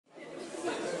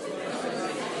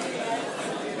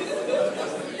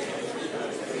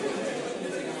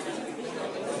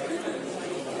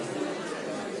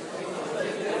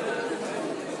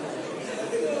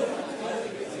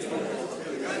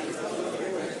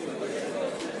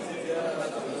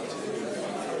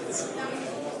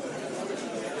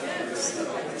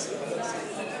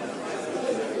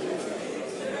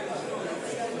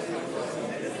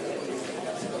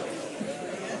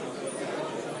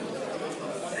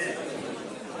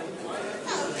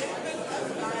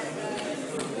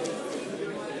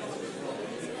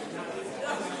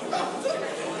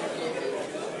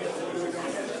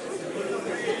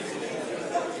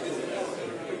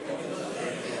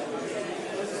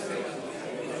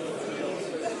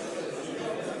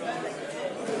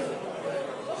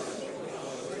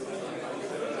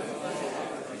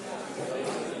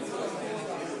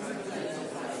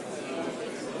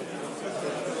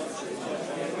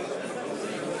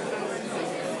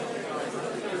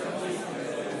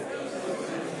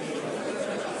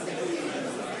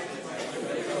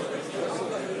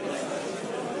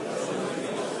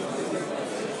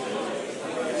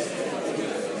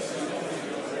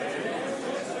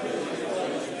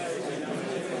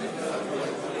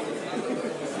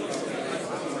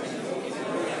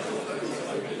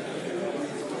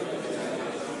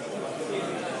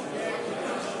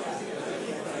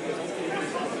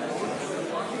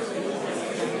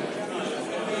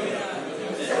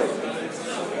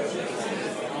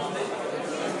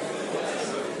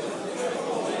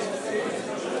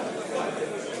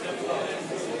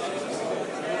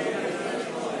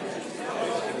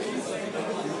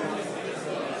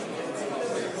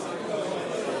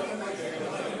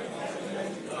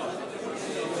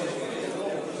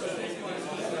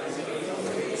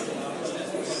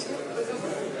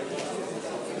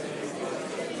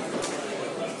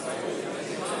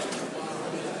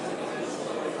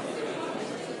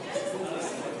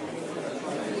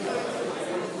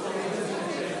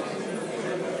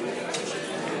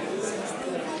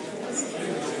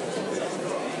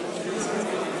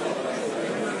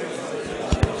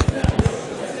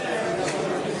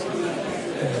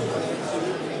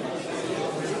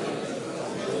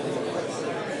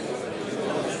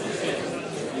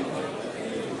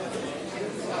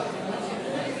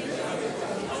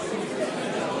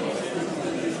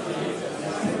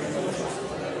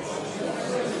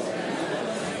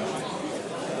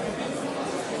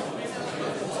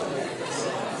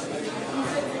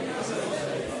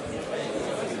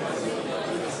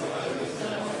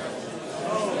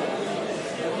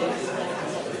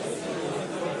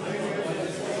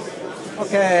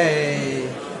Okay,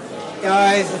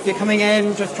 guys, if you're coming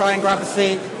in, just try and grab a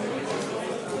seat.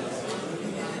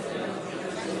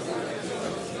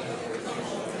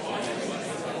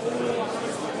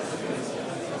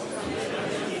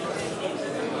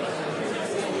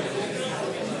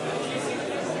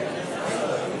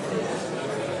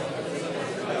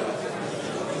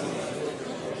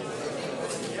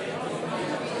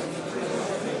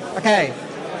 Okay,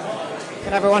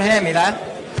 can everyone hear me there?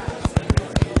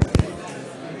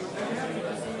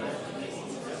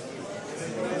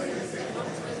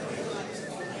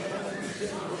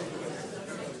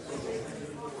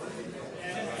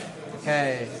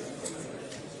 Okay.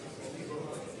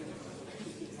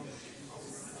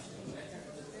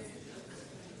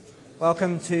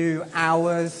 Welcome to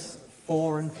hours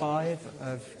 4 and 5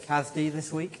 of CASD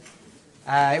this week.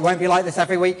 It won't be like this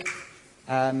every week,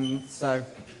 so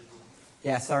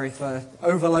yeah, sorry for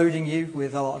overloading you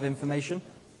with a lot of information,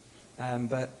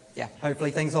 but yeah,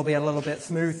 hopefully things will be a little bit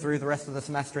smooth through the rest of the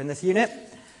semester in this unit.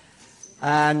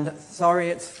 And sorry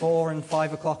it's 4 and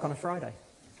 5 o'clock on a Friday.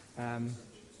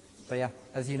 But yeah,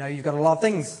 as you know, you've got a lot of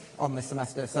things on this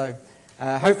semester, so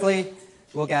hopefully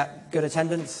we'll get good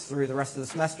attendance through the rest of the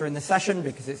semester in this session,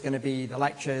 because it's going to be the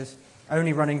lectures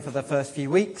only running for the first few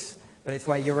weeks, but it's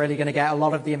where you're really going to get a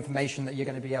lot of the information that you're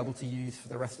going to be able to use for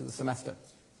the rest of the semester.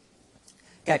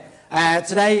 Okay,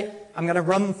 today I'm going to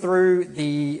run through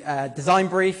the design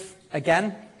brief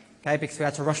again, okay, because we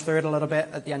had to rush through it a little bit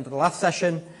at the end of the last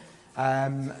session.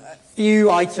 A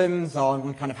few items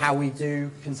on kind of how we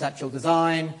do conceptual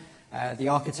design, the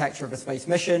architecture of a space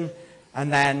mission,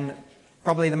 and then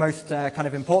probably the most kind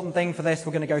of important thing for this,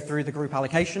 we're going to go through the group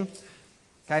allocation.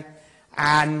 Okay,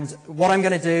 and what I'm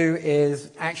going to do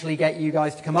is actually get you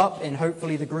guys to come up in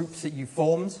hopefully the groups that you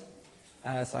formed,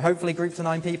 so hopefully groups of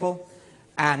 9 people,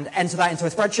 and enter that into a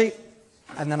spreadsheet,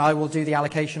 and then I will do the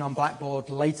allocation on Blackboard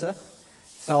later.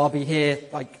 So I'll be here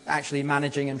like actually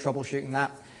managing and troubleshooting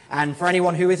that. And for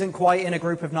anyone who isn't quite in a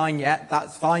group of 9 yet,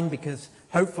 that's fine, because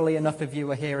hopefully enough of you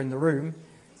are here in the room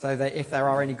so that if there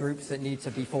are any groups that need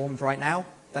to be formed right now,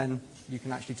 then you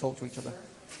can actually talk to each other.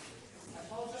 I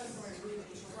apologize for my rude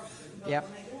interruption, but yep.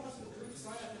 when I go onto the group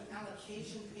sign up and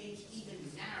allocation page, even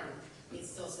now, it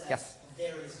still says yes.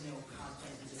 there is no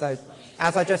content to so, display.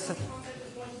 as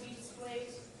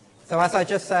I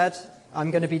just said,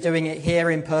 I'm going to be doing it here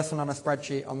in person on a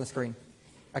spreadsheet on the screen.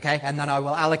 Okay, and then I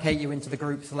will allocate you into the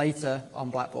groups later on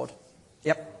Blackboard.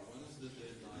 Yep.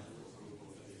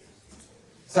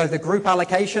 So the group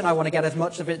allocation, I want to get as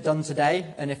much of it done today,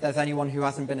 and if there's anyone who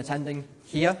hasn't been attending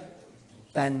here,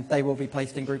 then they will be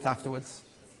placed in groups afterwards.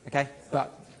 Okay,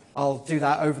 but I'll do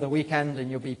that over the weekend,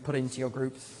 and you'll be put into your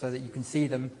groups so that you can see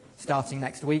them starting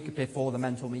next week before the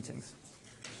mental meetings.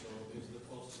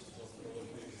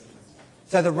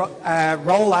 So the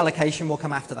role allocation will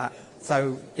come after that.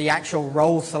 So the actual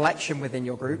role selection within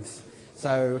your groups,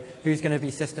 so who's going to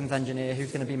be systems engineer,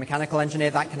 who's going to be mechanical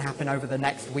engineer, that can happen over the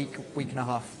next week, week and a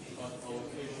half.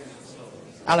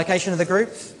 Allocation of the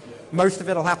groups, most of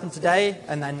it will happen today,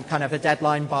 and then kind of a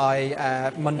deadline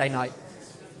by Monday night.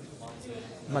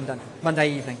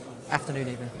 Monday evening, afternoon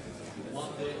evening.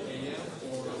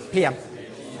 PM.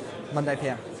 Monday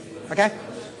PM. Okay?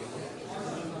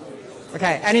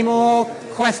 Okay, any more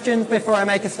questions before I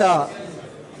make a start?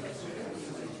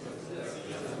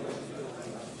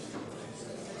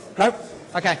 Nope?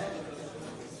 Okay.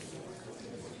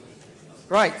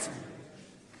 Right.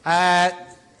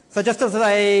 So just as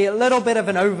a little bit of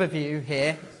an overview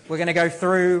here, we're going to go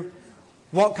through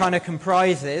what kind of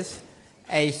comprises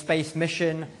a space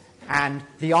mission and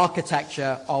the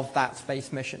architecture of that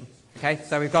space mission. Okay,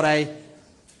 so we've got a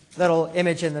little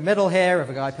image in the middle here of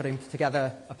a guy putting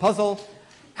together a puzzle,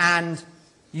 and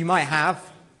you might have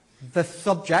the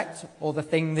subject or the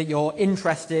thing that you're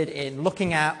interested in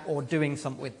looking at or doing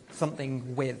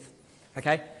something with.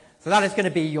 Okay, so that is going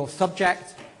to be your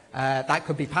subject. That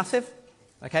could be passive.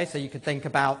 Okay, so you could think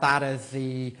about that as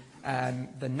the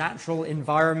natural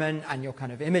environment and you're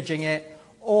kind of imaging it,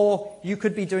 or you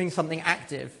could be doing something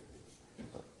active.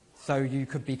 So you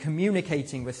could be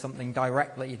communicating with something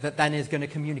directly that then is going to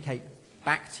communicate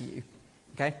back to you.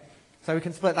 Okay, so we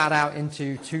can split that out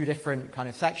into 2 different kind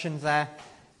of sections there.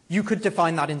 You could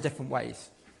define that in different ways.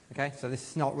 Okay, so this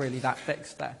is not really that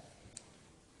fixed there.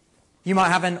 You might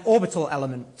have an orbital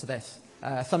element to this.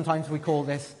 Sometimes we call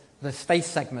this the space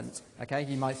segment. Okay,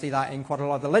 you might see that in quite a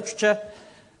lot of the literature.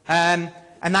 And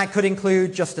that could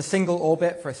include just a single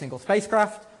orbit for a single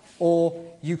spacecraft, or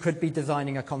you could be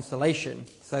designing a constellation.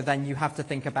 So then you have to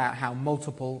think about how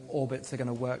multiple orbits are going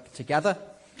to work together.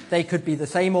 They could be the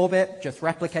same orbit, just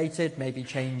replicated, maybe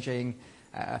changing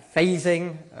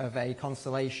phasing of a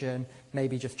constellation,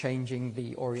 maybe just changing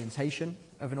the orientation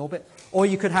of an orbit. Or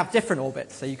you could have different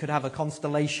orbits. So you could have a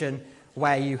constellation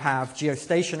where you have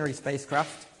geostationary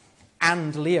spacecraft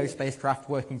and LEO spacecraft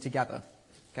working together.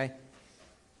 Okay?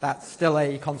 That's still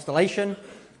a constellation.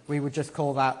 We would just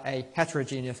call that a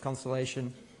heterogeneous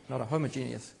constellation, not a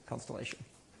homogeneous constellation.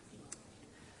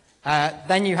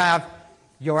 Then you have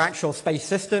your actual space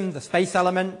system, the space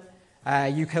element.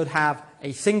 You could have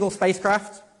a single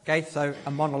spacecraft, okay, so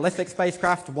a monolithic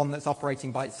spacecraft, one that's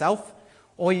operating by itself,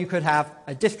 or you could have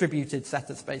a distributed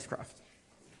set of spacecraft.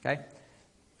 Okay?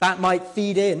 That might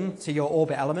feed in to your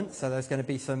orbit element, so there's going to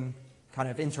be some kind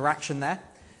of interaction there.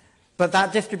 But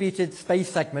that distributed space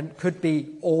segment could be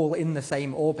all in the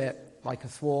same orbit, like a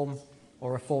swarm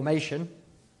or a formation.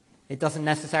 It doesn't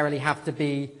necessarily have to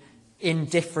be in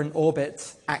different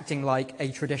orbits acting like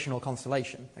a traditional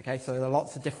constellation. Okay, so there are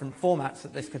lots of different formats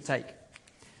that this could take.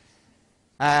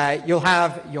 You'll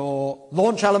have your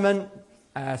launch element,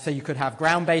 so you could have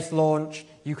ground-based launch,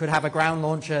 you could have a ground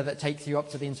launcher that takes you up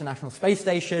to the International Space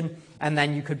Station, and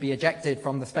then you could be ejected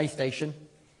from the space station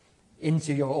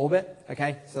into your orbit,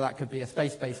 okay? So that could be a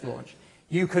space-based launch.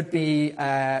 You could be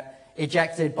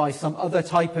ejected by some other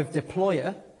type of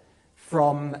deployer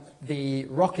from the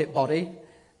rocket body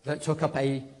that took up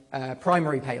a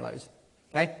primary payload,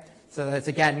 okay? So there's,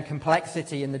 again,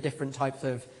 complexity in the different types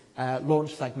of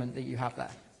launch segment that you have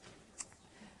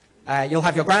there. You'll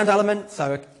have your ground element,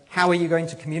 so how are you going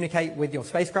to communicate with your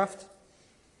spacecraft?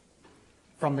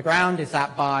 From the ground, is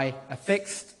that by a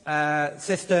fixed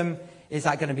system? Is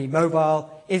that going to be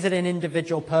mobile? Is it an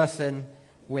individual person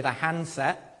with a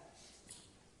handset?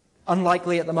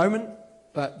 Unlikely at the moment,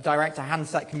 but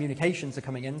direct-to-handset communications are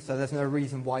coming in, so there's no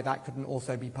reason why that couldn't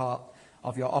also be part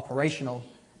of your operational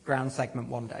ground segment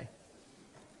one day.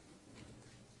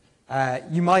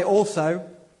 You might also,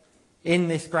 in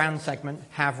this ground segment,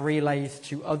 have relays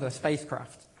to other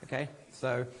spacecraft. Okay,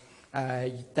 so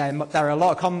there are a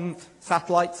lot of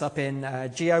satellites up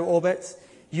in geo orbits.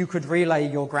 You could relay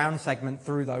your ground segment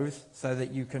through those so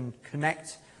that you can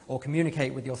connect or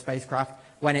communicate with your spacecraft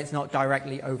when it's not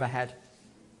directly overhead.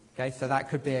 Okay, so that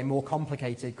could be a more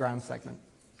complicated ground segment.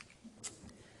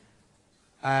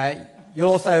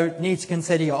 You'll also need to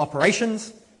consider your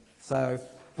operations. So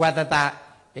whether that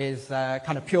is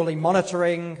kind of purely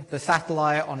monitoring the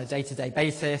satellite on a day-to-day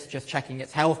basis, just checking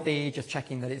it's healthy, just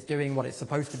checking that it's doing what it's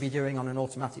supposed to be doing on an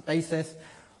automatic basis,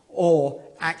 or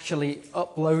actually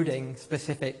uploading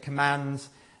specific commands,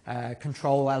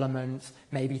 control elements,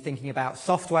 maybe thinking about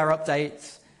software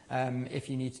updates if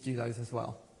you need to do those as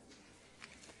well.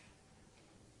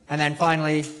 And then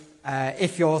finally,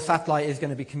 if your satellite is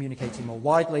going to be communicating more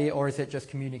widely, or is it just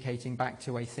communicating back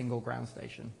to a single ground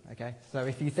station? Okay, so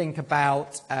if you think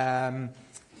about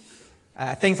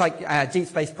things like deep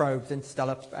space probes,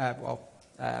 interstellar,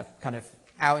 kind of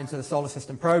out into the solar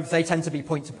system probes, they tend to be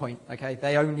point-to-point. Okay,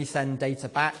 they only send data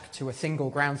back to a single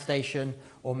ground station,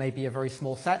 or maybe a very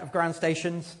small set of ground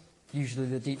stations, usually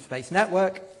the Deep Space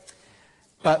Network.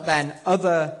 But then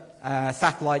other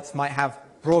satellites might have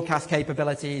broadcast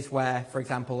capabilities where, for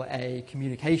example, a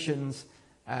communications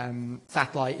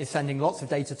satellite is sending lots of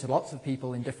data to lots of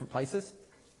people in different places.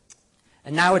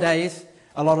 And nowadays,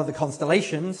 a lot of the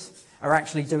constellations are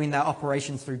actually doing their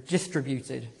operations through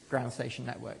distributed ground station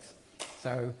networks.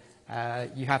 So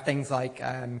you have things like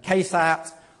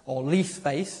KSAT or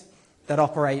LeafSpace that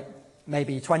operate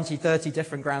maybe 20, 30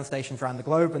 different ground stations around the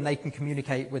globe, and they can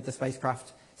communicate with the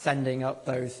spacecraft sending up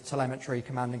those telemetry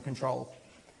command and control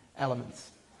elements.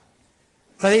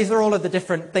 So these are all of the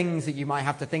different things that you might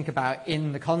have to think about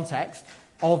in the context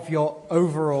of your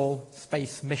overall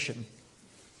space mission.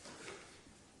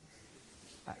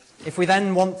 If we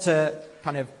then want to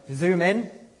kind of zoom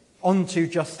in onto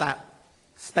just that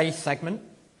space segment,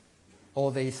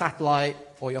 or the satellite,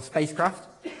 or your spacecraft,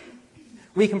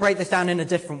 we can break this down in a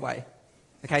different way.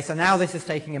 Okay, so now this is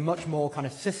taking a much more kind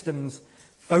of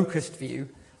systems-focused view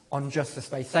on just the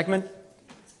space segment.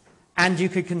 And you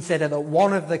could consider that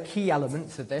one of the key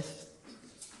elements of this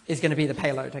is going to be the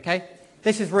payload, okay?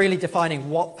 This is really defining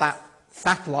what that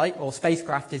satellite or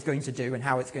spacecraft is going to do and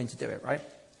how it's going to do it, right?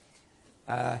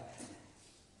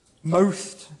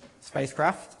 Most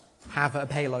spacecraft have a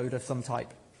payload of some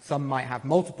type. Some might have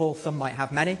multiple, some might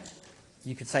have many.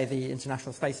 You could say the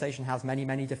International Space Station has many,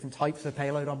 many different types of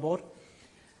payload on board.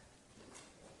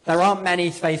 There aren't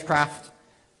many spacecraft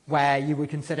where you would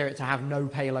consider it to have no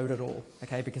payload at all,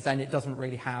 okay, because then it doesn't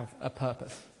really have a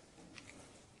purpose.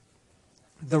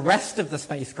 The rest of the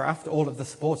spacecraft, all of the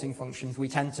supporting functions, we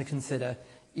tend to consider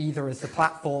either as the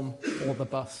platform or the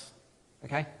bus,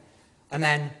 okay? And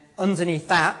then underneath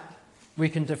that, we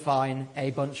can define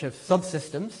a bunch of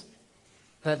subsystems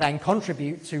that then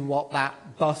contribute to what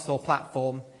that bus or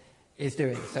platform is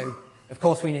doing. So, of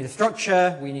course, we need a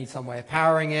structure, we need some way of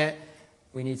powering it,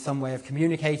 we need some way of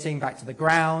communicating back to the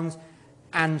ground,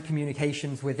 and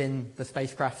communications within the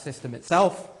spacecraft system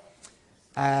itself.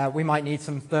 We might need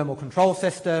some thermal control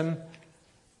system,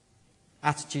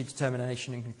 attitude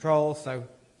determination and control. So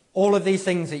all of these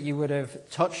things that you would have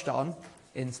touched on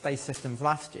in space systems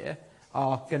last year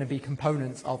are going to be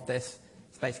components of this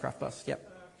spacecraft bus.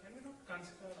 Yep. Can we not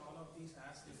consider all of these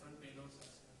as different payloads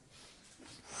as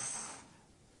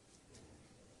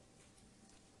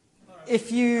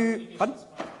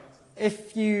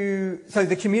well? So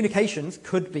the communications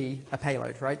could be a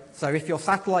payload, right? So if your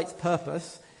satellite's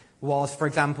purpose was, for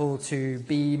example, to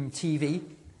beam TV,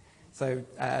 so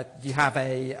you have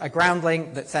a ground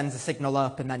link that sends a signal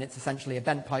up, and then it's essentially a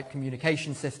bent pipe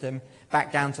communication system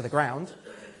back down to the ground,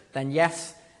 then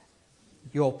yes,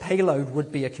 your payload would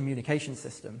be a communication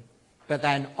system. But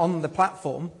then on the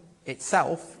platform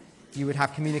itself, you would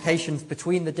have communications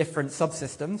between the different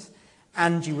subsystems,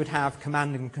 and you would have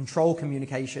command and control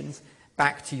communications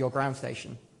back to your ground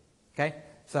station. Okay?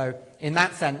 So in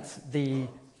that sense, the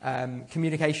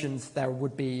communications, there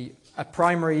would be a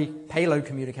primary payload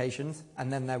communications, and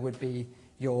then there would be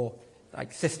your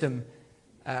system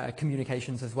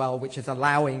communications as well, which is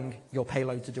allowing your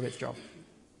payload to do its job.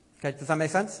 Okay, does that make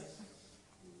sense?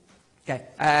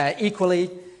 Okay.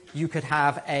 Equally, you could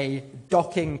have a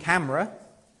docking camera,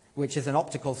 which is an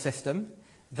optical system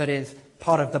that is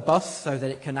part of the bus so that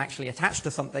it can actually attach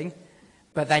to something,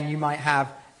 but then you might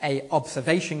have an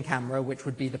observation camera, which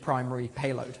would be the primary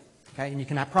payload. Okay, and you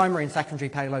can have primary and secondary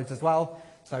payloads as well,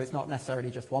 so it's not necessarily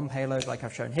just one payload like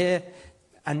I've shown here,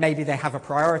 and maybe they have a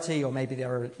priority or maybe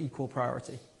they're an equal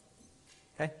priority.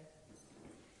 Okay?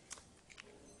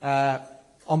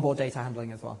 Onboard data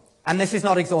handling as well. And this is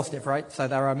not exhaustive, right? So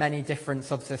there are many different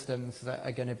subsystems that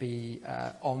are going to be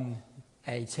on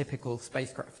a typical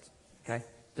spacecraft, okay,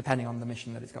 depending on the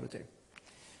mission that it's got to do.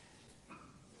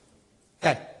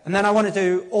 Okay, and then I wanted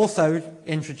to also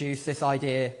introduce this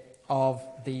idea of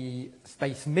the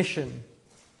space mission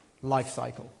life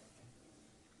cycle.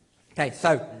 Okay,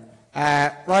 so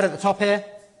right at the top here,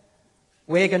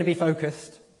 we're going to be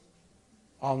focused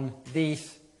on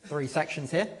these three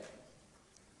sections here.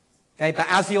 Okay, but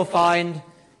as you'll find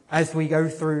as we go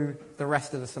through the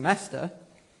rest of the semester,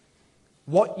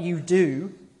 what you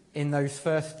do in those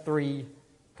first three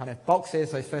kind of boxes,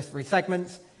 those first three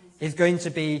segments, is going to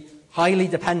be highly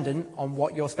dependent on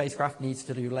what your spacecraft needs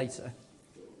to do later.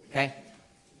 Okay?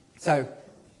 So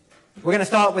we're going to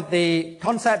start with the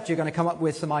concept. You're going to come up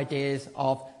with some ideas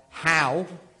of how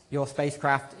your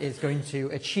spacecraft is going to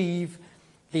achieve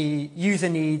the user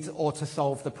needs or to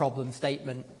solve the problem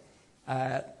statement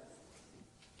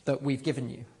that we've given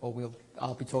you, or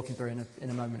I'll be talking through in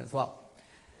a moment as well.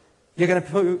 You're going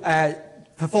to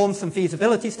perform some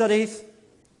feasibility studies,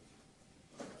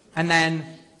 and then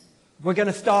we're going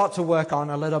to start to work on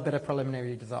a little bit of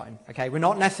preliminary design. Okay, we're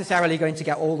not necessarily going to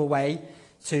get all the way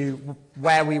to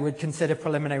where we would consider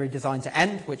preliminary design to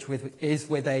end, which is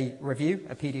with a review,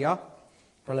 a PDR,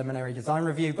 preliminary design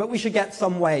review, but we should get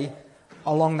some way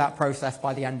along that process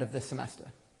by the end of this semester.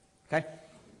 Okay?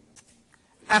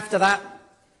 After that,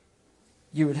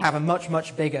 you would have a much,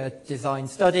 much bigger design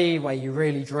study where you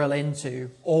really drill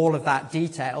into all of that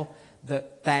detail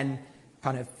that then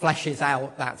kind of fleshes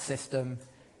out that system,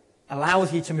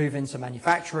 allows you to move into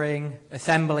manufacturing,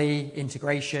 assembly,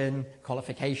 integration,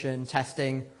 qualification,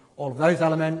 testing, all of those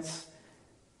elements.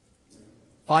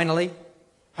 Finally,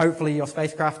 hopefully your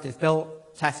spacecraft is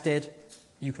built, tested,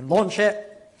 you can launch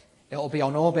it, it'll be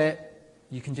on orbit,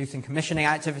 you can do some commissioning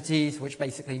activities, which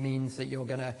basically means that you're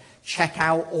going to check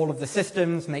out all of the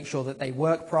systems, make sure that they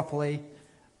work properly,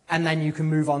 and then you can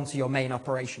move on to your main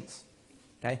operations.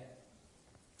 Okay?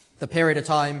 The period of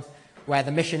time where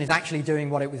the mission is actually doing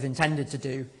what it was intended to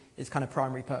do is kind of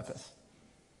primary purpose.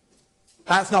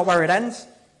 That's not where it ends.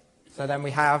 So then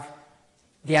we have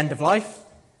the end of life,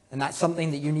 and that's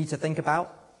something that you need to think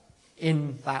about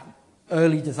in that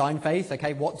early design phase.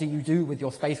 Okay, what do you do with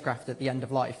your spacecraft at the end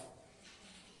of life?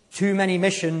 Too many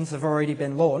missions have already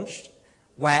been launched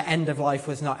where end of life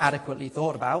was not adequately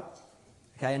thought about.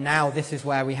 Okay, and now this is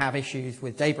where we have issues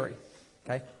with debris.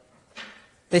 Okay,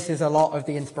 this is a lot of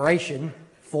the inspiration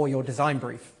for your design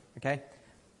brief. Okay,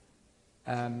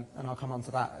 and I'll come on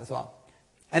to that as well.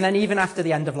 And then even after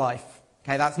the end of life,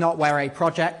 okay, that's not where a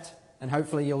project, and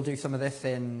hopefully you'll do some of this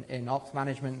in ops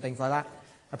management and things like that.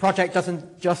 A project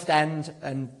doesn't just end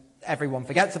and everyone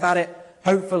forgets about it.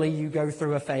 Hopefully you go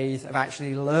through a phase of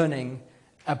actually learning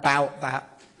about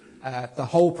that, the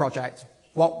whole project,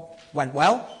 what went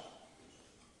well,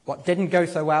 what didn't go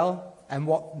so well, and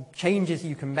what changes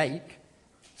you can make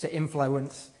to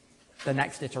influence the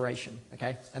next iteration,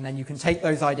 okay? And then you can take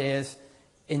those ideas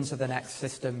into the next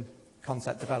system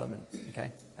concept development,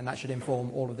 okay? And that should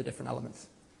inform all of the different elements.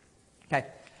 Okay.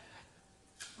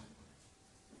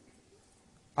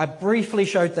 I briefly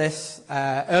showed this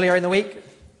earlier in the week,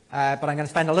 but I'm going to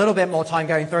spend a little bit more time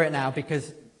going through it now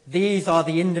because these are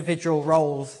the individual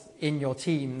roles in your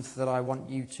teams that I want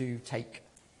you to take,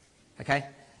 okay?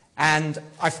 And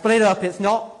I've split it up. It's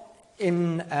not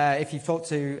in, if you've talked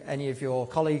to any of your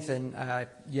colleagues in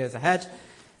years ahead,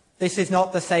 this is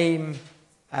not the same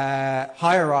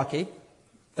hierarchy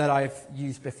that I've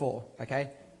used before, okay?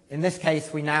 In this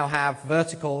case, we now have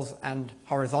verticals and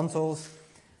horizontals.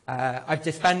 I've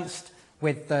dispensed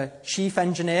with the chief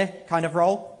engineer kind of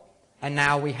role, and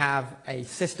now we have a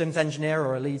systems engineer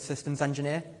or a lead systems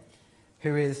engineer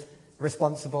who is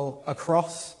responsible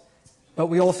across, but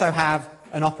we also have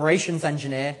an operations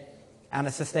engineer and a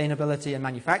sustainability and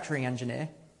manufacturing engineer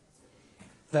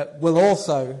that will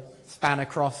also span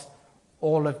across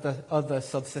all of the other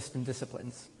subsystem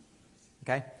disciplines.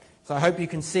 Okay? So I hope you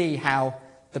can see how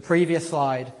the previous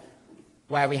slide,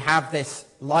 where we have this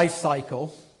life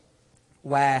cycle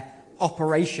where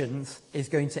operations is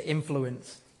going to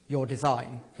influence your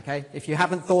design. Okay? If you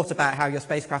haven't thought about how your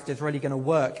spacecraft is really going to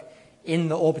work in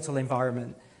the orbital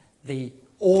environment, the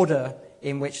order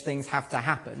in which things have to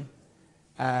happen,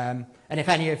 and if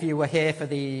any of you were here for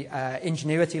the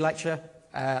Ingenuity lecture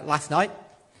last night,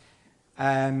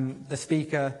 the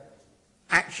speaker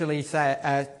actually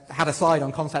had a slide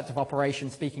on concept of operation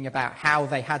speaking about how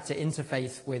they had to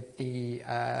interface with the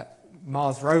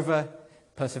Mars rover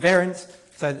Perseverance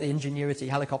so that the Ingenuity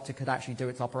helicopter could actually do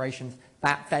its operations.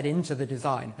 That fed into the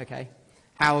design, okay?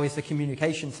 How is the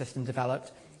communication system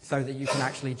developed so that you can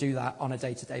actually do that on a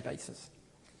day-to-day basis?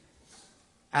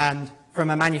 And from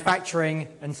a manufacturing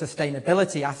and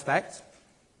sustainability aspect,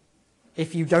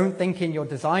 if you don't think in your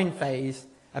design phase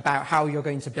about how you're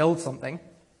going to build something,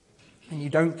 and you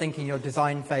don't think in your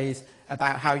design phase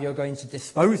about how you're going to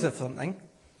dispose of something,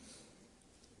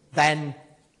 then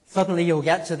suddenly you'll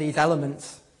get to these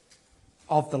elements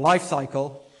of the life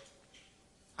cycle,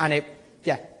 and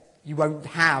you won't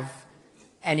have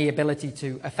any ability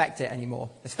to affect it anymore,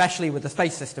 especially with the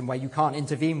space system where you can't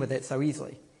intervene with it so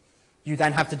easily. You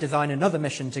then have to design another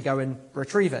mission to go and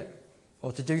retrieve it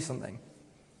or to do something.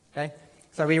 Okay?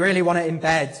 So we really want to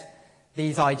embed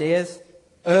these ideas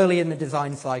early in the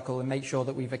design cycle and make sure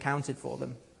that we've accounted for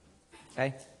them.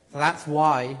 Okay? So that's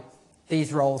why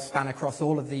these roles span across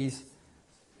all of these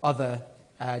other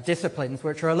disciplines,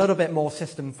 which are a little bit more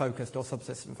system-focused or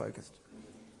subsystem focused.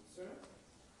 Sir?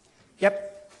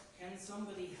 Yep. Can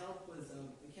somebody help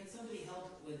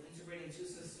with integrating two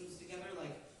systems together,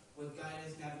 like with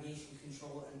guidance, navigation,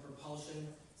 control, and propulsion?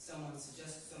 Someone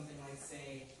suggests something like,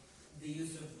 say, the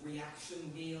use of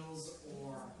reaction wheels,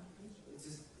 or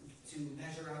just to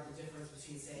measure out the difference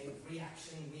between, say,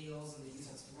 reaction wheels and the use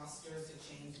of thrusters to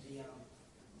change the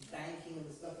banking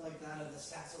and stuff like that of the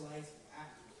satellite.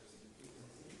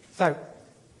 So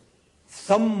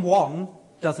someone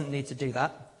doesn't need to do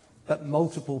that, but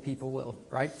multiple people will,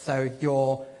 right? So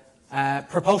your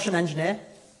propulsion engineer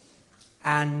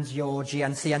and your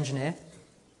GNC engineer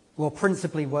will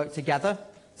principally work together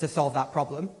to solve that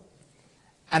problem.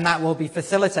 And that will be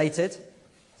facilitated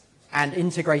and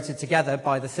integrated together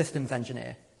by the systems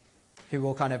engineer, who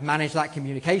will kind of manage that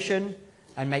communication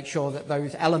and make sure that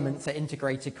those elements are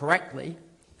integrated correctly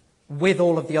with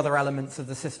all of the other elements of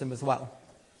the system as well.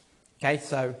 Okay,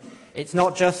 so it's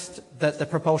not just that the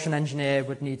propulsion engineer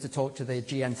would need to talk to the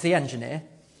GNC engineer,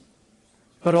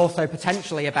 but also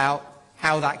potentially about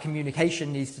how that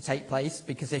communication needs to take place,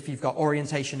 because if you've got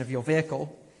orientation of your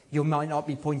vehicle, you might not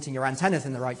be pointing your antennas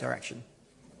in the right direction.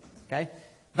 Okay?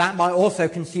 That might also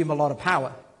consume a lot of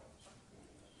power.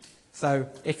 So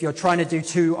if you're trying to do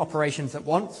two operations at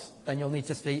once, then you'll need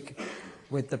to speak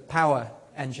with the power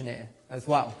engineer as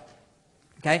well.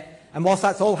 Okay? And whilst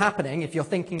that's all happening, if you're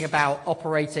thinking about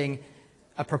operating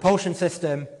a propulsion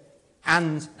system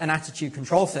and an attitude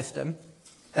control system,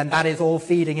 then that is all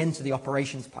feeding into the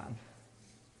operations plan.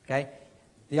 Okay?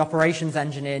 The operations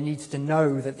engineer needs to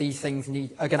know that these things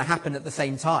are going to happen at the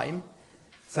same time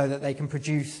so that they can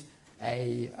produce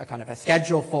a kind of a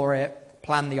schedule for it,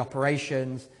 plan the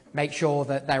operations, make sure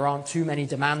that there aren't too many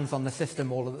demands on the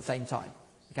system all at the same time.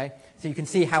 Okay? So you can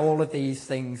see how all of these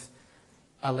things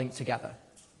are linked together.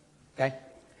 Okay?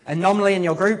 And normally in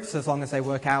your groups, as long as they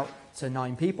work out to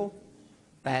 9 people,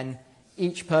 then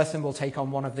each person will take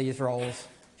on one of these roles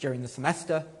during the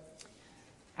semester.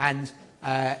 And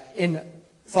in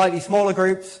slightly smaller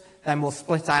groups, then we'll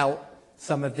split out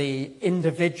some of the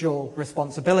individual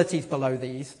responsibilities below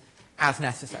these as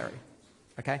necessary.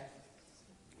 Okay?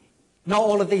 Not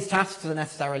all of these tasks are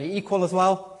necessarily equal as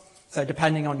well. So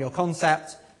depending on your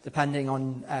concept, depending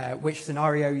on which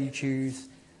scenario you choose,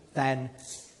 then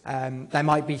there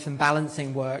might be some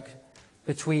balancing work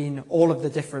between all of the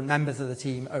different members of the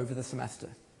team over the semester.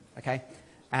 Okay?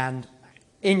 And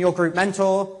in your group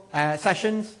mentor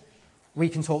sessions, we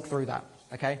can talk through that.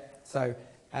 Okay? So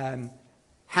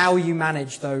how you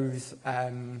manage those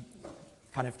kind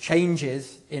of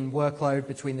changes in workload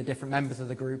between the different members of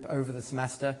the group over the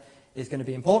semester is going to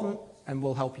be important, and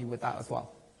we'll help you with that as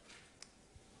well.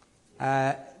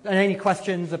 Any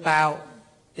questions about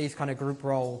these kind of group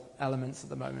role elements at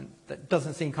the moment? That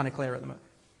doesn't seem kind of clear at the moment.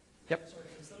 Yep. Sorry,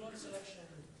 is the load selection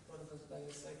one of the like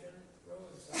the second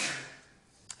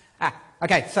row?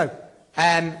 Okay, so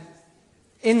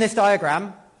in this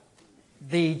diagram,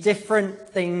 the different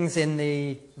things in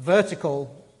the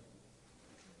vertical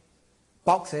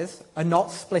boxes are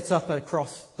not split up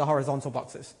across the horizontal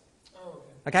boxes. Oh,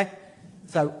 okay. Okay?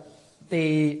 So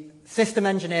the system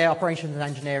engineer, operations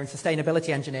engineer, and sustainability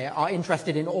engineer are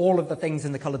interested in all of the things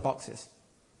in the colored boxes.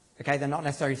 Okay? They're not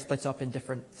necessarily split up in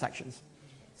different sections.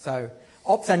 So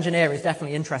ops engineer is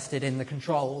definitely interested in the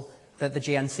control that the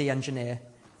GNC engineer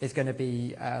is going to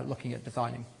be looking at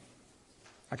designing.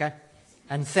 Okay?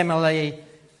 And similarly,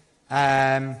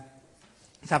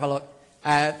 let's have a look.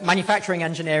 Manufacturing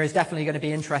engineer is definitely going to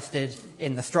be interested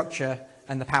in the structure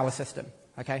and the power system.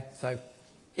 Okay? So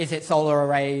is it solar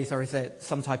arrays, or is it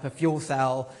some type of fuel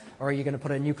cell, or are you going to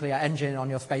put a nuclear engine on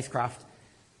your spacecraft?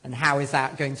 And how is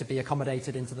that going to be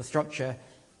accommodated into the structure?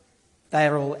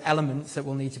 They're all elements that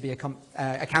will need to be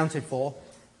accounted for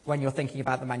when you're thinking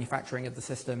about the manufacturing of the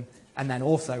system, and then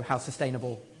also how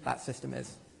sustainable that system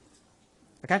is.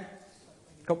 Okay?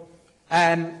 Cool.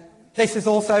 This is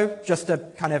also just a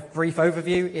kind of brief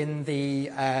overview in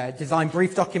the design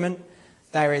brief document.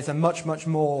 There is a much, much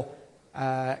more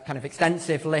kind of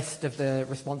extensive list of the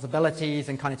responsibilities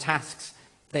and kind of tasks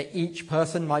that each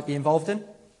person might be involved in,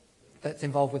 that's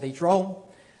involved with each role.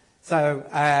 So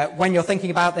when you're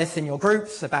thinking about this in your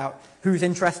groups, about who's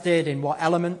interested in what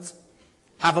element,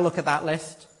 have a look at that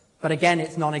list. But again,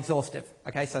 it's non-exhaustive,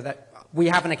 okay? So that we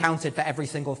haven't accounted for every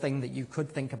single thing that you could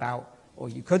think about or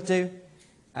you could do.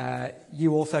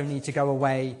 You also need to go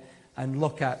away and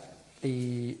look at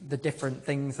the different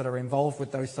things that are involved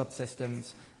with those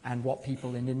subsystems and what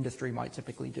people in industry might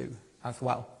typically do as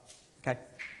well. Okay?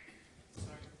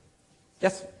 Sorry.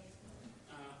 Yes?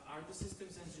 Are the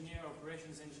systems engineer,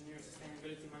 operations engineer,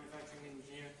 sustainability manufacturing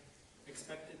engineer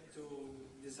expected to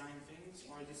design things,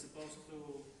 or are they supposed to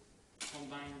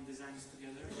combine designs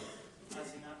together?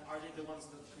 As in, are they the ones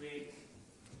that create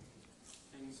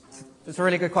things? That's a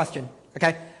really good question.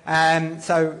 Okay,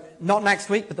 so not next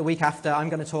week, but the week after, I'm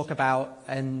going to talk about,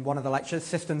 in one of the lectures,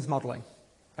 systems modeling.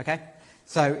 Okay?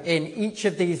 So in each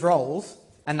of these roles,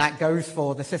 and that goes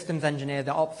for the systems engineer,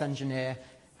 the ops engineer,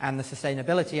 and the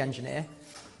sustainability engineer,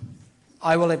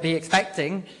 I will be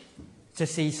expecting to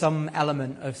see some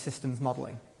element of systems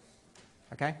modeling.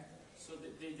 Okay? So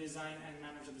they design and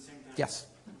manage at the same time? Yes.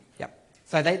 Yep.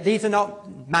 So these are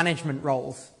not management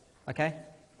roles. Okay?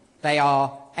 They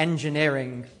are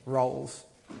engineering roles.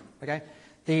 Okay?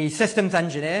 The systems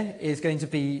engineer is going to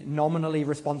be nominally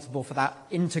responsible for that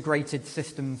integrated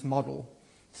systems model.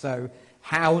 So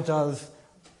how does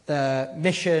the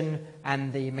mission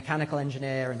and the mechanical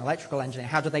engineer and electrical engineer,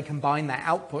 how do they combine their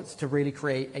outputs to really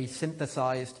create a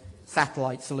synthesized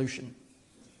satellite solution?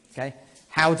 Okay?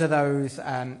 How do those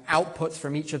outputs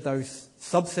from each of those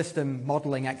subsystem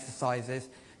modeling exercises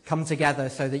come together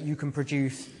so that you can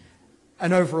produce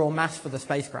an overall mass for the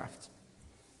spacecraft,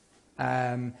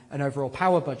 an overall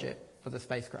power budget for the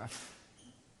spacecraft?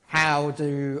 How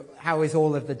is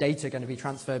all of the data going to be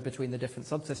transferred between the different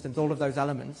subsystems? All of those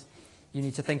elements you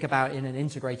need to think about in an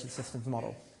integrated systems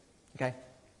model. Okay?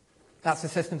 That's the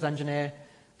systems engineer.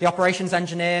 The operations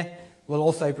engineer will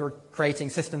also be creating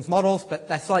systems models, but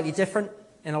they're slightly different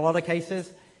in a lot of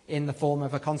cases in the form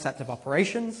of a concept of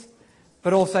operations.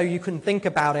 But also you can think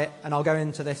about it, and I'll go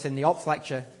into this in the ops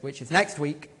lecture, which is next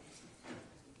week.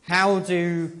 How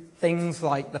do things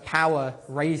like the power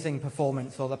raising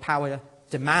performance or the power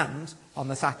demand on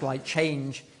the satellite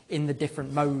change in the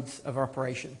different modes of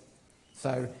operation?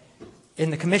 So in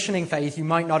the commissioning phase, you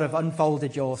might not have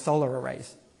unfolded your solar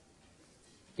arrays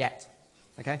yet.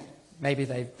 Okay? Maybe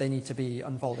they need to be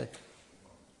unfolded.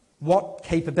 What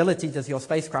capability does your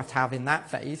spacecraft have in that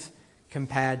phase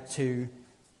compared to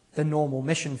the normal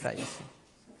mission phase?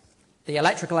 The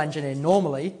electrical engineer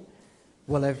normally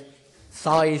will have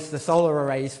sized the solar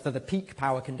arrays for the peak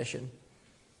power condition.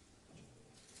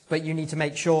 but you need to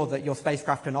make sure that your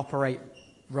spacecraft can operate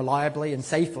reliably and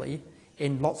safely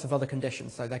in lots of other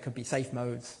conditions. So there could be safe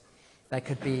modes, there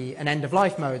could be an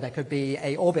end-of-life mode, there could be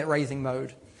a orbit-raising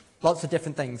mode, lots of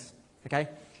different things, okay?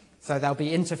 So there'll be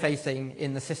interfacing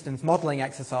in the systems modeling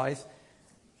exercise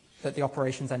that the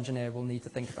operations engineer will need to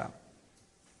think about,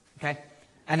 okay?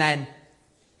 And then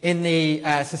in the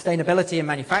sustainability and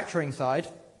manufacturing side,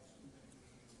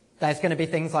 there's going to be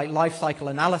things like life cycle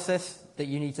analysis that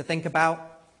you need to think about.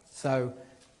 So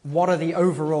what are the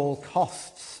overall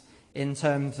costs in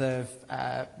terms of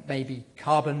maybe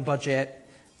carbon budget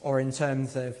or in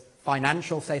terms of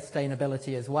financial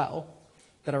sustainability as well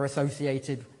that are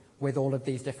associated with all of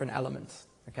these different elements,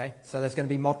 okay? So there's going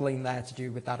to be modeling there to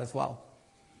do with that as well.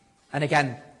 And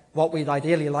again, what we'd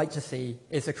ideally like to see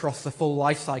is across the full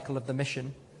life cycle of the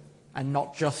mission and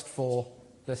not just for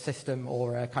the system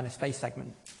or a kind of space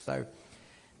segment. So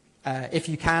if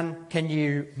you can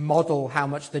you model how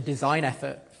much the design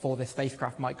effort for this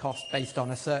spacecraft might cost based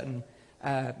on a certain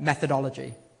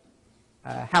methodology?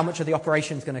 How much are the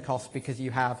operations going to cost because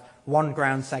you have one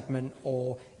ground segment,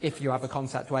 or if you have a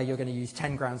concept where you're going to use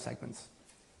 10 ground segments,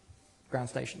 ground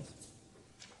stations?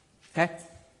 Okay?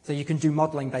 So you can do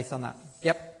modeling based on that.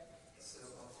 Yep. So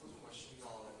quick question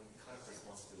on kind of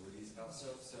responsibilities about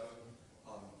stuff. So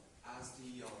as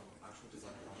the actual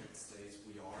design project stage,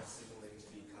 we are simulating to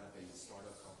be kind of a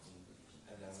startup company,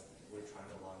 and then we're trying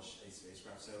to launch a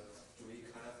spacecraft. So do we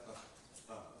kind of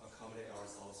accommodate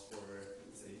ourselves for,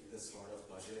 say, the startup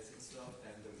budgets and stuff,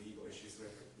 and the legal issues that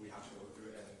we have to go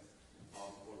through, and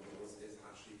what rules is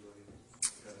actually really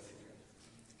going to take care?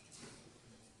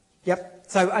 Yep.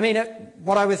 So, I mean,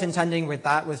 what I was intending with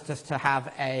that was just to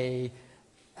have a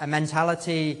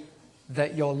mentality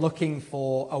that you're looking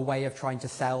for a way of trying to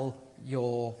sell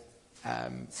your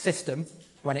system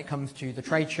when it comes to the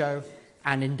trade show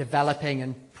and in developing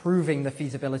and proving the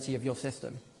feasibility of your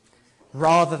system,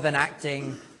 rather than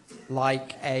acting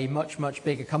like a much, much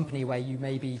bigger company where you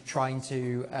may be trying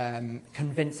to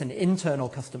convince an internal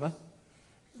customer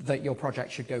that your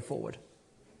project should go forward.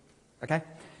 Okay?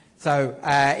 So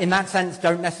in that sense,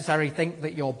 don't necessarily think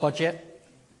that your budget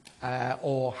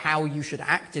or how you should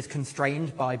act is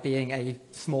constrained by being a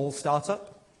small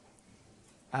startup.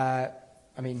 I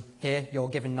mean, here you're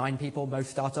given 9 people. Most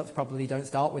startups probably don't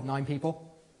start with 9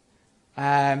 people.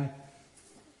 But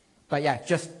yeah,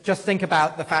 just think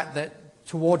about the fact that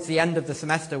towards the end of the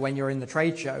semester when you're in the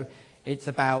trade show, it's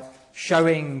about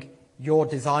showing your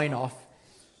design off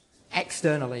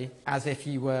externally as if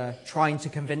you were trying to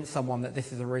convince someone that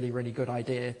this is a really, really good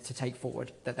idea to take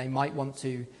forward, that they might want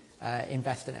to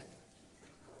invest in it.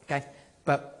 Okay?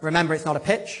 But remember, it's not a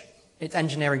pitch, it's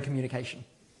engineering communication.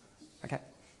 Okay?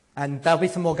 And there'll be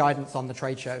some more guidance on the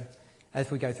trade show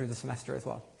as we go through the semester as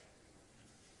well.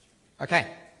 Okay.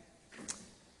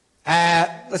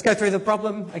 Let's go through the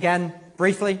problem again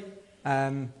briefly.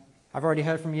 I've already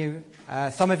heard from you,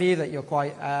 some of you, that you're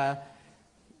quite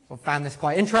found this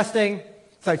quite interesting.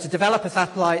 So to develop a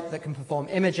satellite that can perform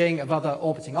imaging of other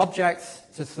orbiting objects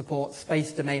to support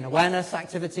space domain awareness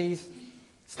activities.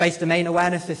 Space domain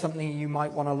awareness is something you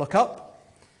might want to look up.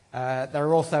 There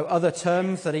are also other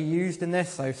terms that are used in this.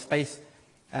 So space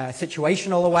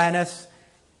situational awareness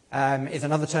is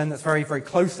another term that's very, very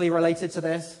closely related to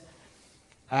this.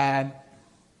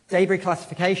 Debris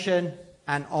classification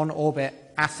and on-orbit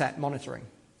asset monitoring.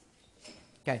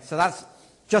 Okay, so that's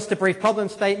just a brief problem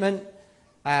statement.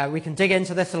 We can dig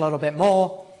into this a little bit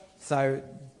more. So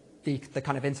the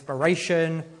kind of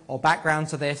inspiration or background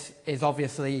to this is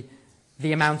obviously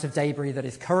the amount of debris that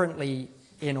is currently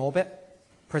in orbit,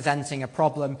 presenting a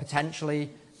problem potentially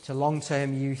to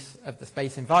long-term use of the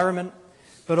space environment,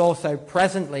 but also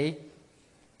presently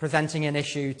presenting an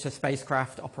issue to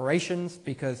spacecraft operations,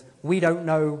 because we don't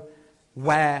know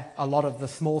where a lot of the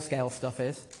small-scale stuff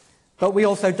is, but we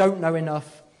also don't know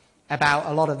enough about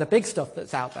a lot of the big stuff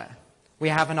that's out there. We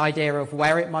have an idea of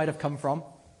where it might have come from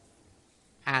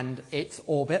and its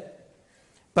orbit,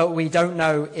 but we don't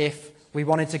know if we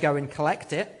wanted to go and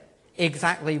collect it,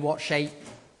 exactly what shape,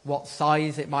 what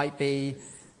size it might be,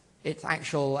 its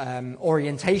actual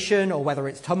orientation, or whether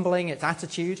it's tumbling, its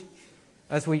attitude,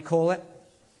 as we call it.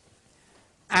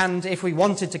 And if we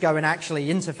wanted to go and actually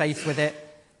interface with it,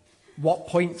 what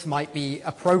points might be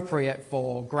appropriate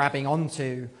for grabbing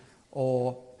onto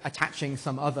or attaching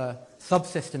some other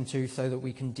subsystem to so that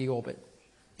we can deorbit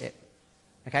it.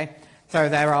 Okay? So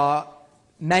there are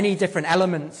many different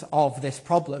elements of this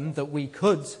problem that we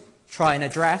could try and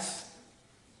address.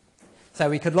 So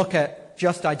we could look at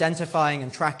just identifying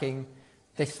and tracking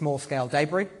this small-scale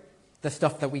debris, the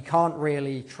stuff that we can't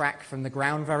really track from the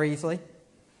ground very easily.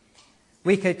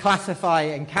 We could classify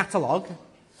and catalog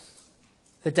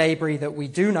the debris that we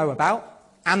do know about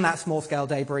and that small-scale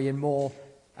debris in more,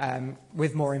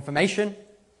 with more information.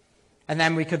 And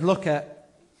then we could look at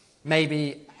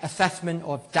maybe assessment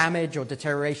of damage or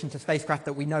deterioration to spacecraft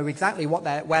that we know exactly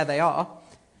where they are,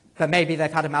 but maybe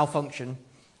they've had a malfunction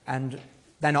and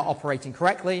they're not operating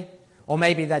correctly, or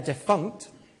maybe they're defunct,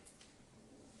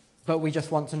 but we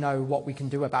just want to know what we can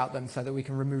do about them so that we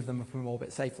can remove them from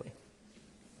orbit safely.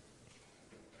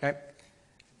 Okay.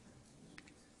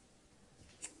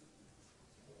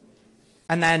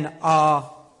 And then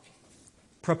our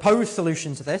proposed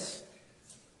solution to this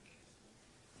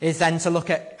is then to look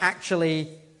at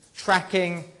actually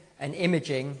tracking and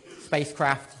imaging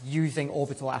spacecraft using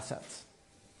orbital assets.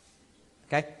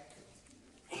 Okay?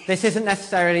 This isn't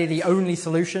necessarily the only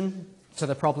solution to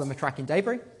the problem of tracking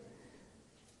debris,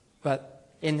 but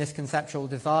in this conceptual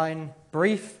design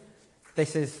brief,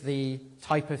 this is the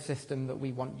type of system that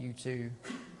we want you to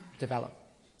develop.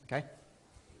 Okay?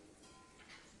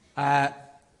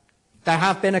 There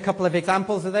have been a couple of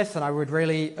examples of this, and I would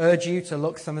really urge you to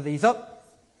look some of these up.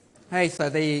 Okay, so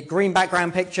the green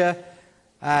background picture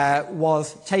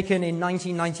was taken in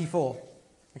 1994.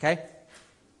 Okay?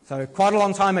 So quite a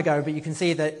long time ago, but you can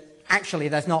see that actually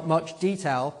there's not much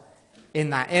detail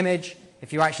in that image.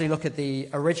 If you actually look at the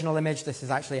original image, this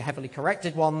is actually a heavily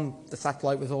corrected one. The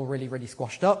satellite was all really, really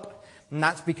squashed up. And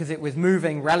that's because it was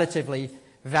moving relatively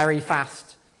very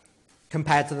fast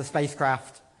compared to the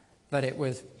spacecraft that it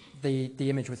was, the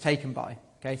image was taken by.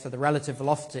 Okay, so the relative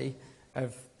velocity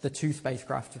of the two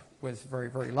spacecraft was very,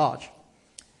 very large.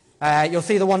 You'll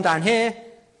see the one down here.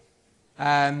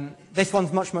 This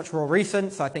one's much, much more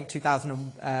recent, so I think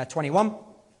 2021.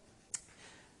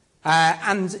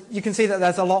 And you can see that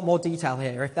there's a lot more detail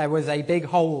here. If there was a big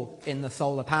hole in the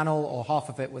solar panel or half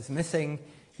of it was missing,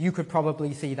 you could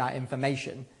probably see that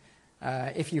information.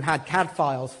 If you had CAD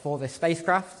files for this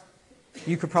spacecraft,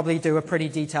 you could probably do a pretty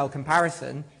detailed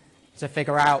comparison to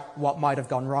figure out what might have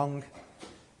gone wrong.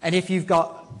 And if you've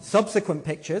got subsequent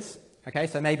pictures, okay,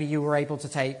 so maybe you were able to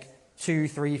take 2,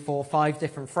 3, 4, 5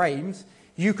 different frames,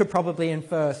 you could probably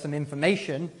infer some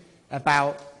information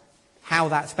about how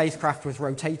that spacecraft was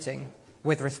rotating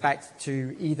with respect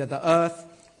to either the Earth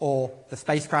or the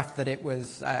spacecraft that it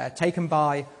was taken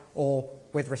by, or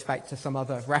with respect to some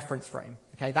other reference frame.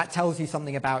 Okay, that tells you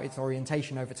something about its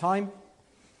orientation over time.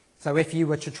 So if you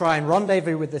were to try and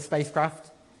rendezvous with this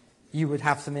spacecraft, you would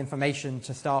have some information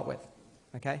to start with.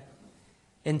 Okay?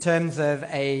 In terms of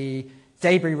a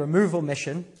debris removal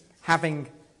mission, having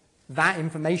that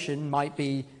information might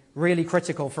be really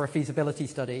critical for a feasibility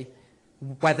study,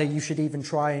 whether you should even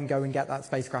try and go and get that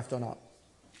spacecraft or not.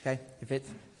 Okay? If it's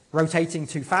rotating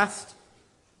too fast,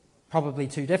 probably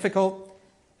too difficult.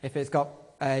 If it's got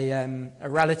a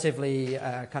relatively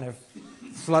kind of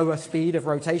slower speed of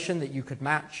rotation that you could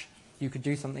match, you could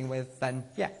do something with, then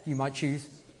yeah, you might choose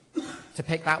to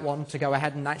pick that one to go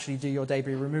ahead and actually do your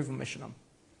debris removal mission on.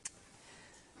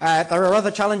 There are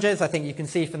other challenges. I think you can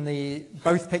see from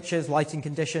both pictures, lighting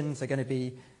conditions are going to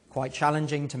be quite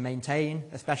challenging to maintain,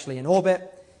 especially in orbit.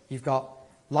 You've got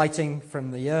lighting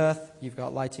from the Earth, you've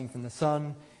got lighting from the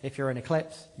sun. If you're in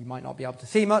eclipse, you might not be able to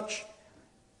see much.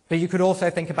 But you could also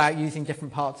think about using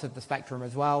different parts of the spectrum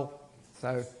as well.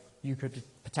 So you could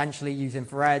potentially use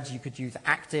infrared, you could use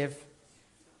active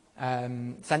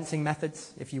sensing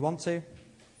methods if you want to.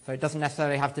 So it doesn't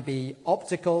necessarily have to be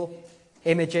optical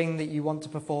imaging that you want to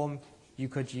perform. You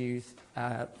could use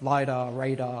LiDAR,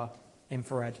 radar,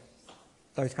 infrared,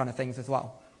 those kind of things as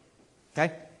well.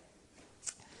 Okay?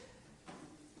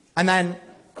 And then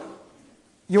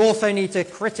you also need to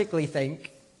critically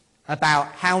think about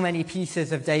how many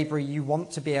pieces of debris you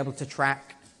want to be able to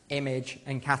track, image,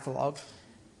 and catalog,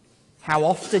 how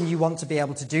often you want to be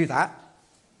able to do that,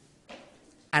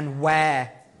 and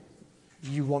where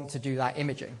you want to do that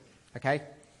imaging. Okay?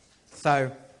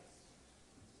 So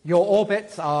your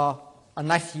orbits are,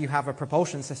 unless you have a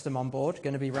propulsion system on board,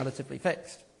 going to be relatively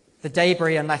fixed. The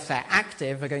debris, unless they're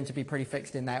active, are going to be pretty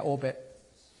fixed in their orbit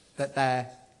that they're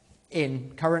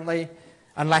in currently,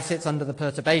 unless it's under the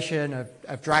perturbation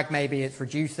of drag. Maybe it's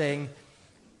reducing,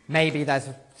 maybe there's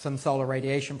some solar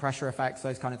radiation pressure effects,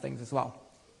 those kind of things as well.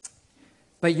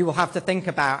 But you will have to think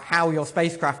about how your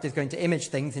spacecraft is going to image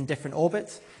things in different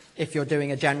orbits if you're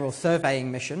doing a general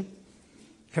surveying mission,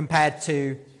 compared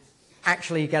to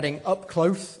actually getting up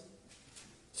close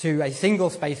to a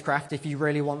single spacecraft if you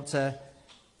really want to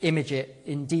image it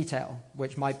in detail,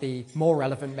 which might be more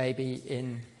relevant maybe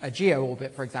in a geo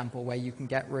orbit, for example, where you can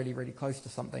get really, really close to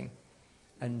something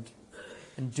and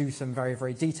do some very,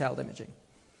 very detailed imaging.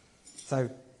 So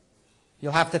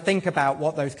you'll have to think about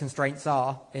what those constraints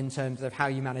are in terms of how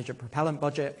you manage a propellant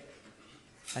budget,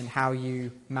 and how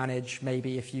you manage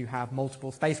maybe if you have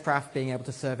multiple spacecraft being able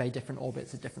to survey different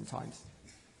orbits at different times.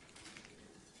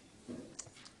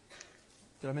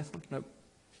 Did I miss one? Nope.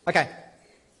 Okay.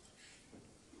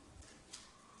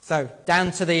 So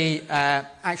down to the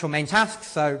actual main tasks.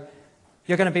 So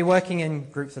you're going to be working in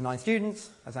groups of 9 students,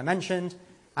 as I mentioned,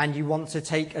 and you want to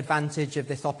take advantage of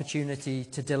this opportunity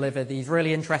to deliver these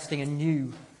really interesting and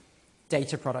new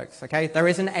data products. Okay? There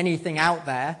isn't anything out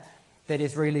there that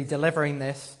is really delivering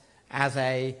this as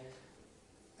a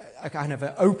kind of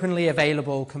an openly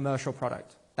available commercial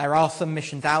product. There are some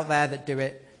missions out there that do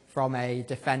it from a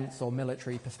defense or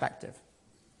military perspective.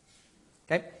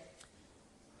 Okay?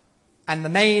 And the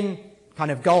main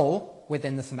kind of goal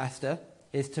within the semester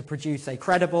is to produce a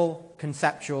credible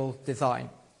conceptual design.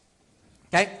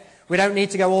 Okay? We don't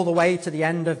need to go all the way to the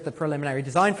end of the preliminary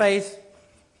design phase.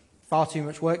 Far too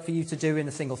much work for you to do in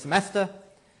a single semester.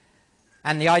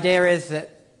 And the idea is that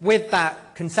with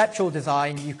that conceptual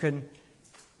design, you can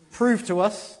prove to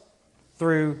us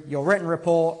through your written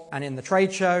report and in the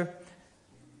trade show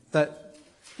that,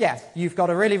 yeah, you've got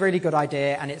a really, really good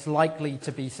idea and it's likely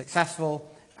to be successful.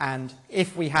 And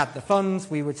if we had the funds,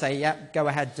 we would say, yeah, go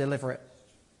ahead, deliver it.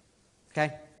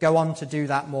 Okay? Go on to do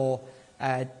that more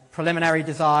preliminary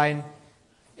design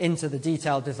into the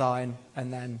detailed design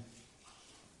and then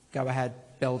go ahead,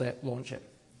 build it, launch it.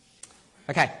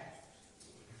 Okay.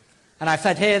 And I've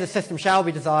said here the system shall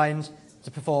be designed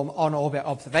to perform on-orbit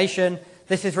observation.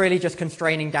 This is really just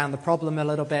constraining down the problem a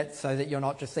little bit so that you're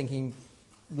not just thinking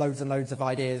loads and loads of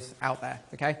ideas out there.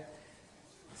 Okay?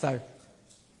 So,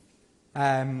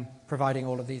 providing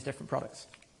all of these different products.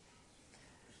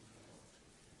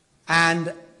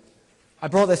 And I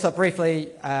brought this up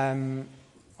briefly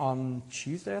on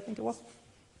Tuesday, I think it was.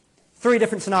 3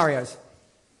 different scenarios.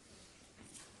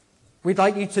 We'd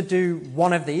like you to do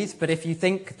one of these, but if you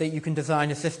think that you can design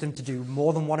a system to do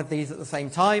more than one of these at the same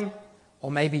time,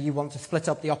 or maybe you want to split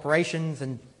up the operations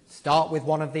and start with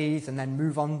one of these and then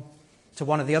move on to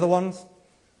one of the other ones,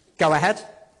 go ahead.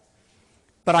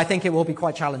 But I think it will be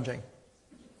quite challenging.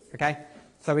 Okay?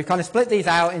 So we've kind of split these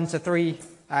out into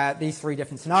these 3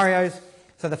 different scenarios.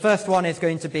 So the first one is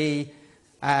going to be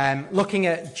looking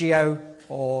at GEO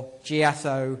or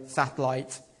GSO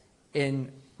satellite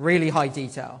in really high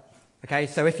detail. Okay,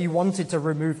 so if you wanted to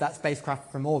remove that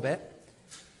spacecraft from orbit,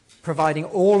 providing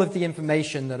all of the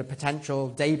information that a potential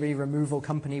debris removal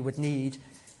company would need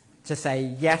to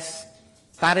say, yes,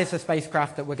 that is a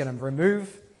spacecraft that we're going to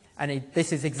remove, and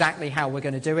this is exactly how we're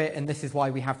going to do it, and this is why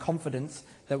we have confidence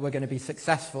that we're going to be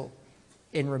successful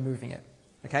in removing it.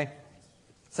 Okay,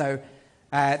 so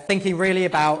thinking really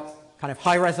about kind of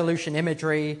high-resolution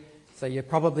imagery, so you're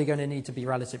probably going to need to be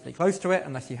relatively close to it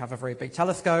unless you have a very big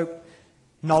telescope.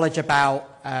 Knowledge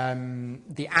about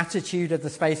the attitude of the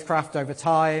spacecraft over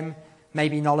time,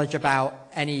 maybe knowledge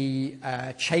about any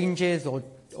changes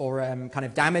or kind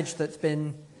of damage that's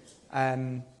been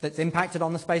that's impacted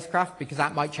on the spacecraft, because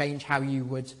that might change how you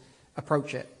would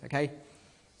approach it. Okay,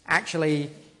 actually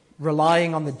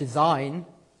relying on the design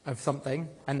of something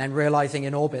and then realizing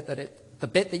in orbit that the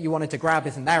bit that you wanted to grab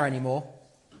isn't there anymore,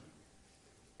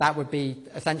 that would be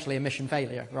essentially a mission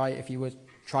failure, right? If you were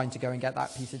trying to go and get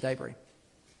that piece of debris.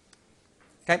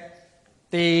 Okay.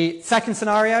 The second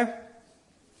scenario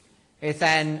is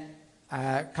then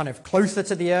kind of closer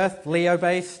to the Earth,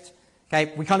 LEO-based.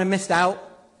 Okay, we kind of missed out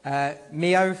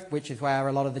MEO, which is where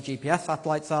a lot of the GPS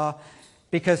satellites are,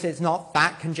 because it's not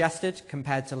that congested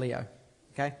compared to LEO.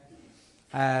 Okay,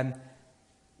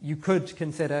 you could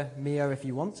consider MEO if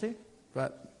you want to,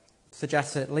 but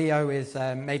suggest that LEO is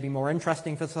maybe more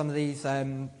interesting for some of these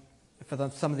some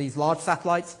of these large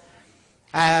satellites.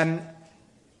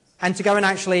 And to go and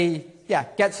actually,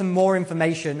 get some more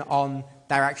information on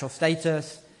their actual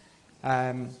status.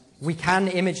 We can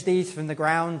image these from the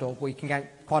ground, or we can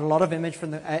get quite a lot of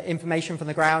information from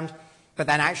the ground, but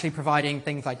then actually providing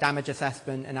things like damage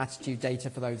assessment and attitude data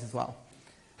for those as well.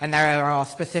 And there are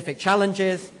specific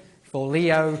challenges for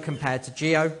LEO compared to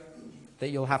GEO that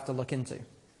you'll have to look into.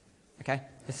 Okay?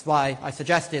 This is why I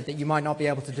suggested that you might not be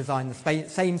able to design the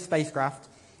same spacecraft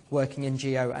working in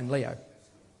GEO and LEO.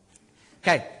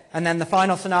 Okay. And then the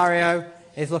final scenario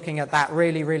is looking at that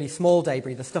really, really small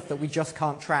debris, the stuff that we just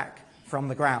can't track from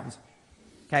the ground.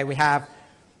 Okay, we have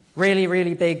really,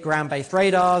 really big ground-based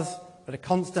radars that are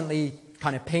constantly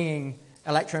kind of pinging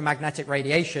electromagnetic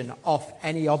radiation off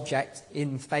any object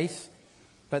in space,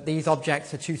 but these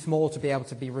objects are too small to be able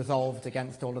to be resolved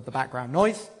against all of the background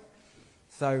noise.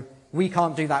 So we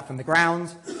can't do that from the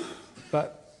ground,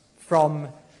 but from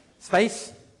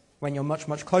space, when you're much,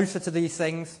 much closer to these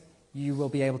things, you will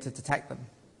be able to detect them.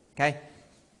 Okay?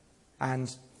 And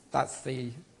That's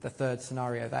the third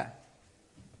scenario there.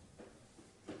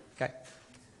 Okay.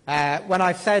 When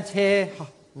I've said here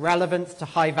relevance to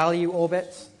high-value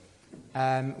orbits,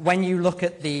 when you look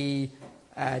at the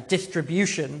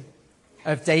distribution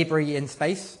of debris in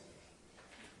space,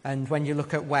 and when you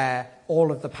look at where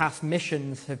all of the past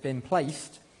missions have been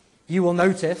placed, you will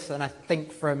notice, and I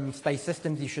think from space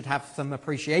systems you should have some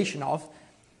appreciation of,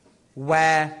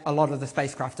 where a lot of the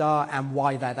spacecraft are and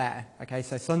why they're there. Okay,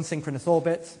 so sun-synchronous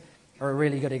orbits are a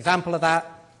really good example of that.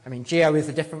 I mean, GEO is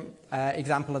a different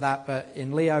example of that, but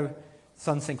in LEO,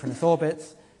 sun-synchronous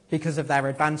orbits, because of their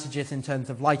advantages in terms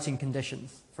of lighting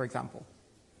conditions, for example.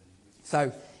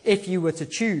 So if you were to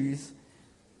choose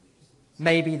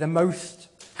maybe the most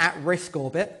at-risk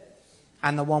orbit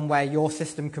and the one where your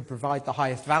system could provide the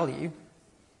highest value,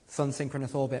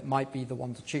 sun-synchronous orbit might be the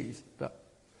one to choose. But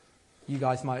you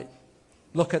guys might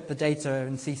look at the data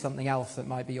and see something else that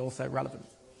might be also relevant.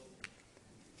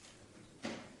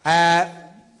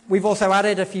 We've also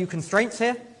added a few constraints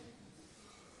here.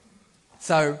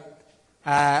 So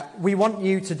we want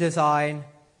you to design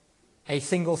a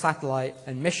single satellite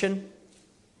and mission,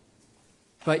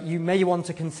 but you may want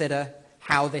to consider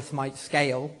how this might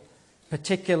scale,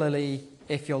 particularly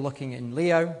if you're looking in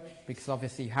LEO, because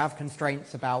obviously you have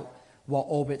constraints about what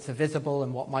orbits are visible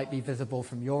and what might be visible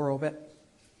from your orbit.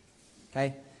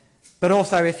 Okay? But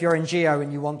also if you're in GEO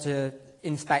and you want to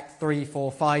inspect 3,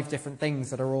 4, 5 different things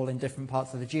that are all in different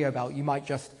parts of the GEO belt, you might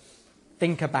just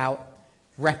think about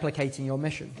replicating your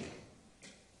mission.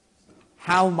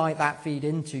 How might that feed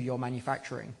into your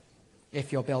manufacturing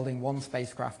if you're building one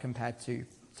spacecraft compared to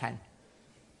 10?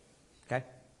 Okay?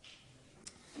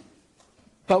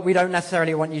 But we don't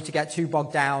necessarily want you to get too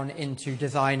bogged down into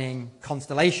designing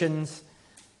constellations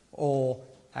or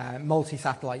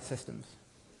multi-satellite systems.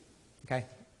 Okay?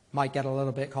 Might get a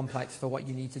little bit complex for what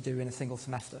you need to do in a single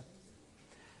semester.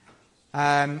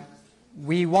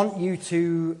 We want you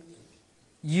to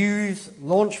use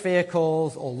launch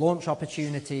vehicles or launch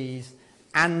opportunities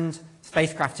and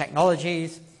spacecraft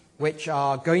technologies which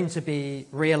are going to be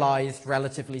realized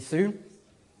relatively soon.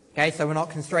 Okay, so we're not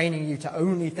constraining you to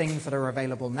only things that are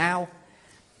available now,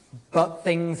 but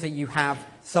things that you have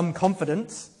some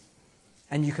confidence,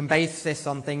 and you can base this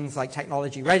on things like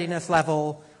technology readiness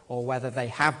level, or whether they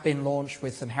have been launched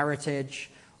with some heritage,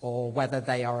 or whether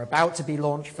they are about to be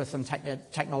launched for some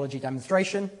technology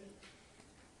demonstration.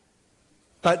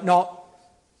 But not,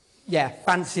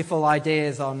 fanciful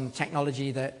ideas on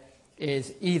technology that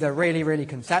is either really, really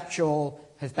conceptual,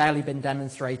 has barely been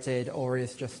demonstrated, or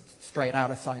is just straight out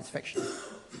of science fiction.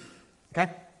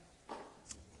 Okay?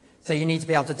 So you need to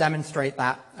be able to demonstrate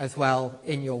that as well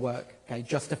in your work, okay?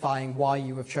 Justifying why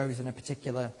you have chosen a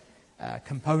particular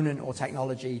component or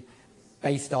technology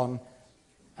based on,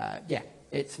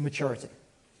 its maturity.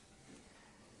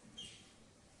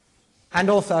 And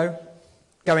also,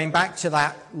 going back to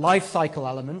that life cycle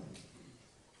element,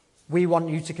 we want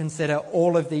you to consider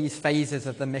all of these phases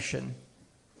of the mission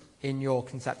in your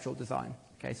conceptual design.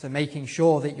 Okay, so making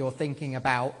sure that you're thinking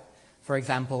about, for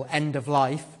example, end of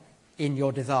life in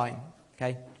your design.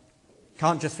 Okay,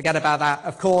 can't just forget about that.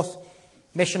 Of course,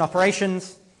 mission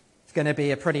operations is going to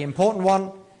be a pretty important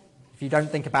one. If you don't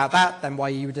think about that, then why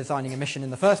are you designing a mission in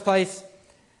the first place?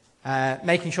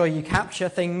 Making sure you capture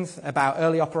things about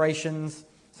early operations,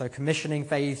 so commissioning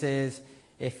phases.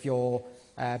 If you're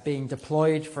being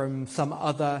deployed from some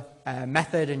other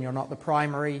method and you're not the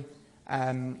primary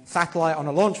satellite on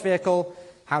a launch vehicle,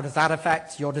 how does that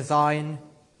affect your design,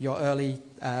 your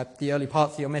the early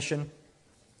parts of your mission,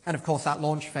 and of course that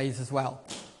launch phase as well.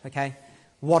 Okay,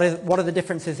 what are the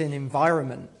differences in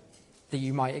environment that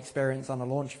you might experience on a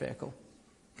launch vehicle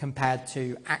compared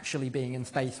to actually being in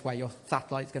space where your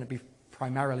satellite is going to be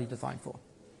primarily designed for?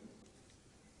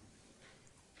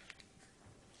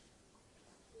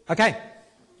 Okay.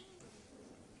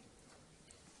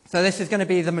 So this is going to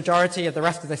be the majority of the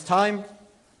rest of this time.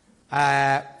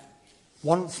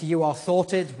 Once you are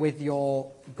sorted with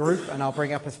your group, and I'll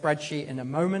bring up a spreadsheet in a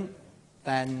moment,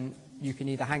 then you can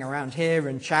either hang around here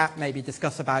and chat, maybe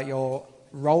discuss about your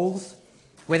roles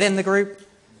within the group,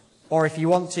 or if you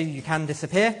want to, you can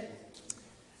disappear.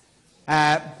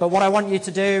 But what I want you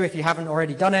to do, if you haven't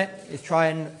already done it, is try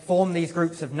and form these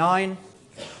groups of 9.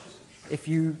 If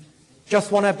you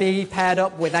just want to be paired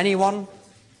up with anyone,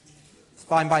 it's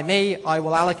fine by me. I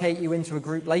will allocate you into a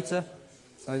group later.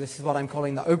 So this is what I'm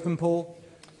calling the open pool.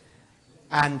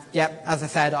 And as I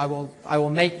said, I will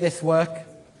make this work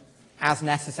as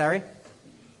necessary.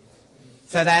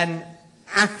 So then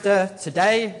after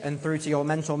today and through to your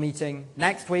mentor meeting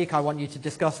next week, I want you to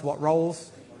discuss what roles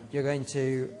you're going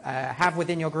to have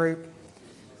within your group.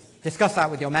 discuss that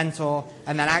with your mentor,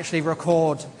 and then actually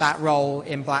record that role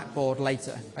in Blackboard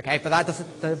later. Okay, but that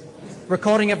doesn't, the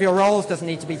recording of your roles doesn't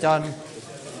need to be done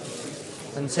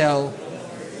until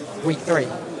week 3.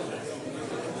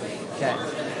 Okay.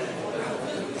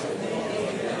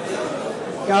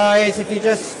 Guys, if you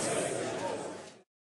just